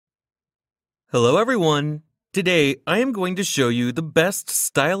Hello everyone! Today I am going to show you the best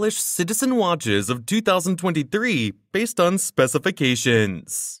stylish citizen watches of 2023 based on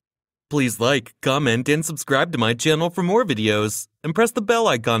specifications. Please like, comment, and subscribe to my channel for more videos, and press the bell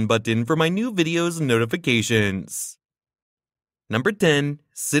icon button for my new videos and notifications. Number 10.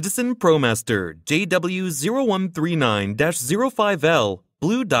 Citizen ProMaster JW0139-05L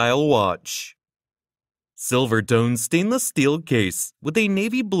Blue Dial Watch. Silver tone stainless steel case with a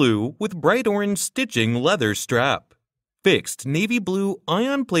navy blue with bright orange stitching leather strap. Fixed navy blue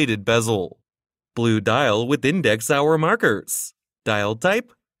ion-plated bezel. Blue dial with index hour markers. Dial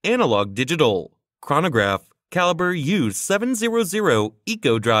type, analog digital. Chronograph, caliber U700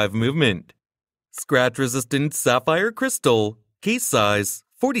 Eco Drive movement. Scratch-resistant sapphire crystal. Case size,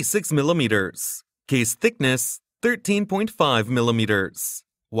 46mm. Case thickness, 13.5mm.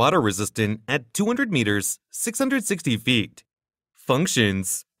 Water-resistant at 200 meters, 660 feet.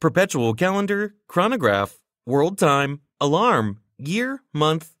 Functions: perpetual calendar, chronograph, world time, alarm, year,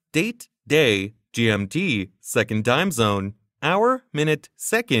 month, date, day, GMT, second time zone, hour, minute,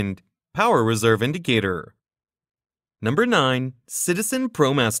 second, power reserve indicator. Number 9. Citizen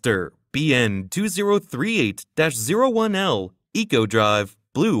ProMaster BN2038-01L Eco Drive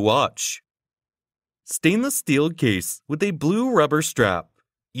Blue Watch. Stainless steel case with a blue rubber strap.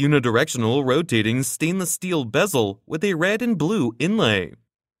 Unidirectional rotating stainless steel bezel with a red and blue inlay.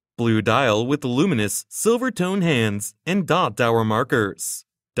 Blue dial with luminous silver tone hands and dot hour markers.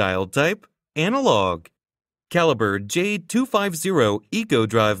 Dial type, analog. Caliber J250 Eco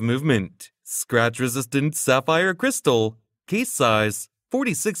Drive movement. Scratch-resistant sapphire crystal. Case size,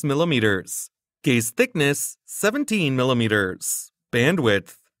 46mm. Case thickness, 17mm.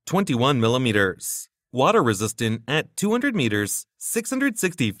 Bandwidth, 21mm. Water-resistant at 200 meters,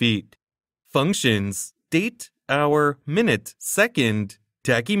 660 feet. Functions: date, hour, minute, second,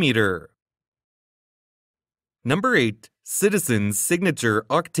 tachymeter. Number 8. Citizen Signature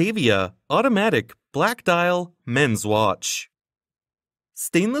Octavia Automatic Black Dial Men's Watch.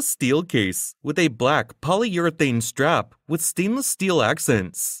 Stainless steel case with a black polyurethane strap with stainless steel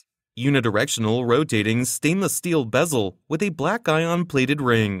accents. Unidirectional rotating stainless steel bezel with a black ion-plated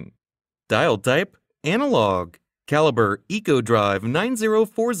ring. Dial type, analog. Caliber Eco Drive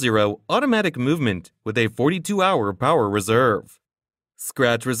 9040 automatic movement with a 42-hour power reserve.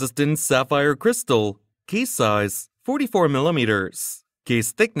 Scratch-resistant sapphire crystal. Case size, 44mm.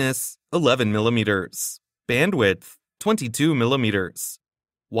 Case thickness, 11mm. Bandwidth, 22mm.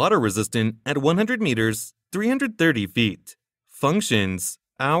 Water-resistant at 100 meters, 330 feet. Functions: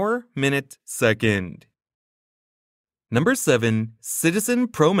 hour, minute, second. Number 7. Citizen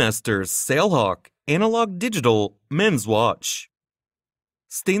ProMaster Sailhawk Analog Digital Men's Watch.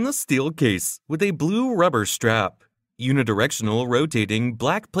 Stainless steel case with a blue rubber strap. Unidirectional rotating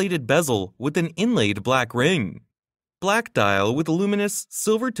black-plated bezel with an inlaid black ring. Black dial with luminous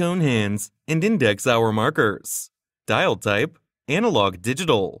silver tone hands and index hour markers. Dial type, analog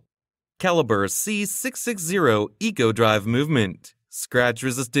digital. Caliber C660 Eco Drive movement.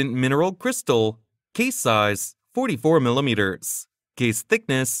 Scratch-resistant mineral crystal. Case size, 44mm. Case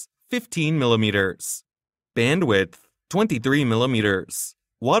thickness, 15mm. Bandwidth, 23mm.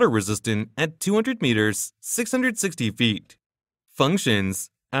 Water-resistant at 200 meters, 660 feet. Functions: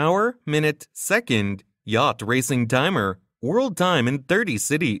 hour, minute, second, yacht racing timer, world time in 30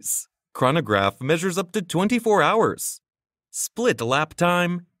 cities. Chronograph measures up to 24 hours. Split lap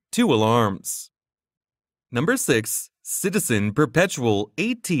time, 2 alarms. Number 6. Citizen Perpetual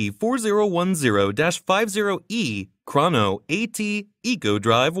AT4010-50E Chrono AT Eco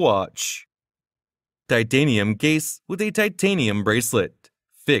Drive Watch. Titanium case with a titanium bracelet.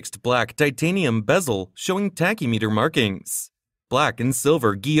 Fixed black titanium bezel showing tachymeter markings. Black and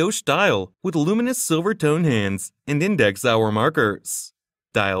silver guilloche dial with luminous silver tone hands and index hour markers.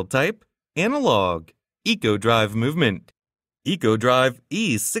 Dial type, analog. Eco Drive movement. Eco Drive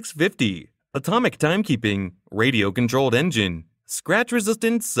E650. Atomic timekeeping, radio-controlled engine,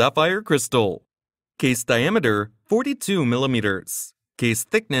 scratch-resistant sapphire crystal. Case diameter, 42mm. Case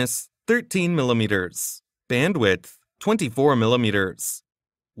thickness, 13mm. Bandwidth, 24mm.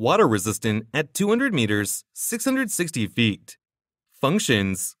 Water-resistant at 200 meters, 660 feet.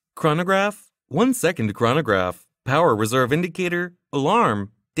 Functions: chronograph, 1-second chronograph, power reserve indicator,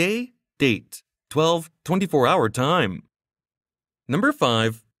 alarm, day, date, 24-hour time. Number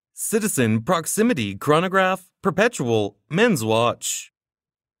 5. Citizen Proximity Chronograph Perpetual Men's Watch.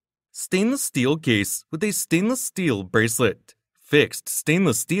 Stainless steel case with a stainless steel bracelet. Fixed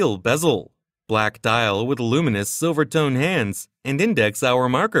stainless steel bezel. Black dial with luminous silver tone hands and index hour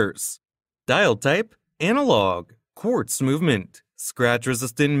markers. Dial type, analog. Quartz movement.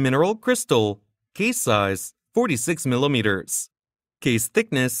 Scratch-resistant mineral crystal. Case size 46 millimeters. Case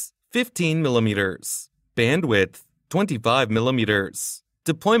thickness 15 millimeters. Bandwidth 25 millimeters.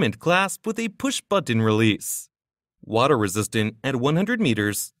 Deployment clasp with a push-button release. Water resistant at 100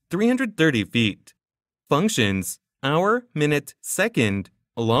 meters, 330 feet. Functions: hour, minute, second,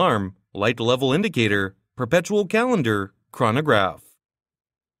 alarm, light level indicator, perpetual calendar, chronograph.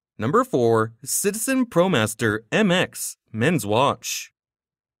 Number 4. Citizen ProMaster MX Men's Watch.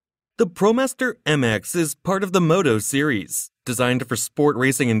 The ProMaster MX is part of the Moto series, designed for sport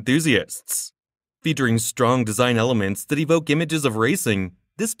racing enthusiasts. Featuring strong design elements that evoke images of racing,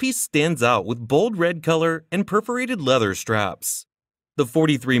 this piece stands out with bold red color and perforated leather straps. The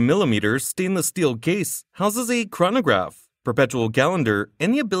 43mm stainless steel case houses a chronograph, perpetual calendar,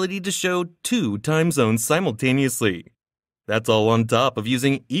 and the ability to show 2 time zones simultaneously. That's all on top of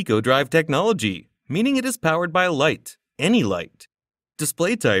using EcoDrive technology, meaning it is powered by light, any light.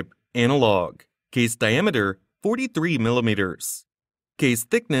 Display type: analog. Case diameter: 43mm. Case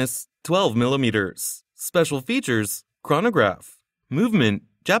thickness: 12mm. Special features: chronograph. Movement: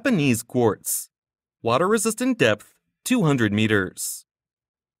 Japanese quartz. Water-resistant depth: 200 meters.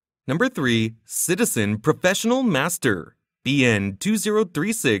 Number 3. Citizen Professional Master BN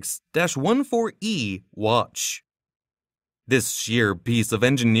 2036-14E Watch. This sheer piece of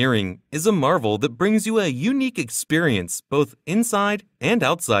engineering is a marvel that brings you a unique experience both inside and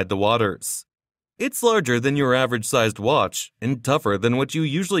outside the waters. It's larger than your average-sized watch and tougher than what you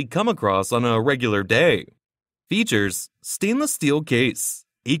usually come across on a regular day. Features: stainless steel case,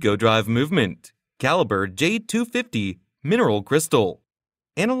 EcoDrive movement, caliber J250, mineral crystal,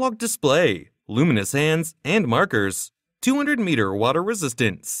 analog display, luminous hands and markers, 200-meter water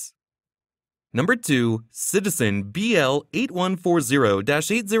resistance. Number 2. Citizen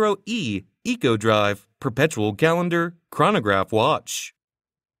BL8140-80E EcoDrive Perpetual Calendar Chronograph Watch.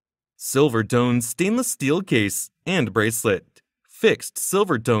 Silver-tone stainless steel case and bracelet. Fixed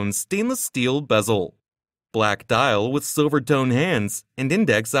silver-tone stainless steel bezel. Black dial with silver-tone hands and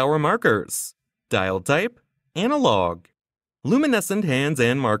index hour markers. Dial type: analog. Luminescent hands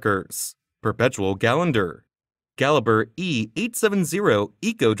and markers. Perpetual calendar. Caliber E870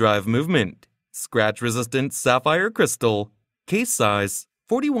 EcoDrive movement. Scratch-resistant sapphire crystal. Case size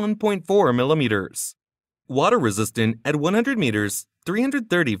 41.4 millimeters. Water-resistant at 100 meters,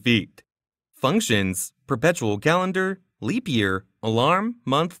 330 feet. Functions: perpetual calendar, leap year, alarm,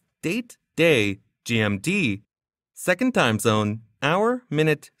 month, date, day, GMT, second time zone, hour,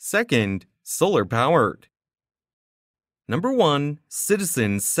 minute, second, solar powered. Number 1.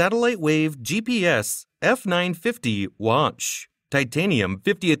 Citizen Satellite Wave GPS F950 Watch. Titanium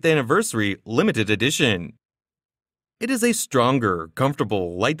 50th Anniversary Limited Edition. It is a stronger,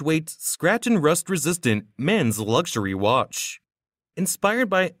 comfortable, lightweight, scratch and rust-resistant men's luxury watch. Inspired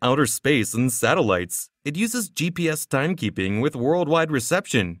by outer space and satellites, it uses GPS timekeeping with worldwide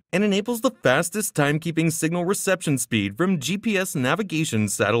reception and enables the fastest timekeeping signal reception speed from GPS navigation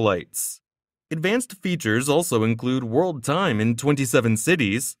satellites. Advanced features also include world time in 27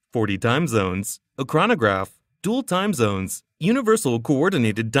 cities, 40 time zones, a chronograph, dual time zones, universal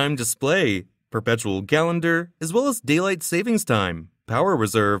coordinated time display, perpetual calendar, as well as daylight savings time, power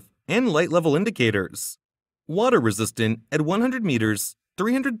reserve, and light level indicators. Water resistant at 100 meters,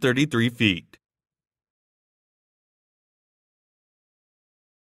 333 feet.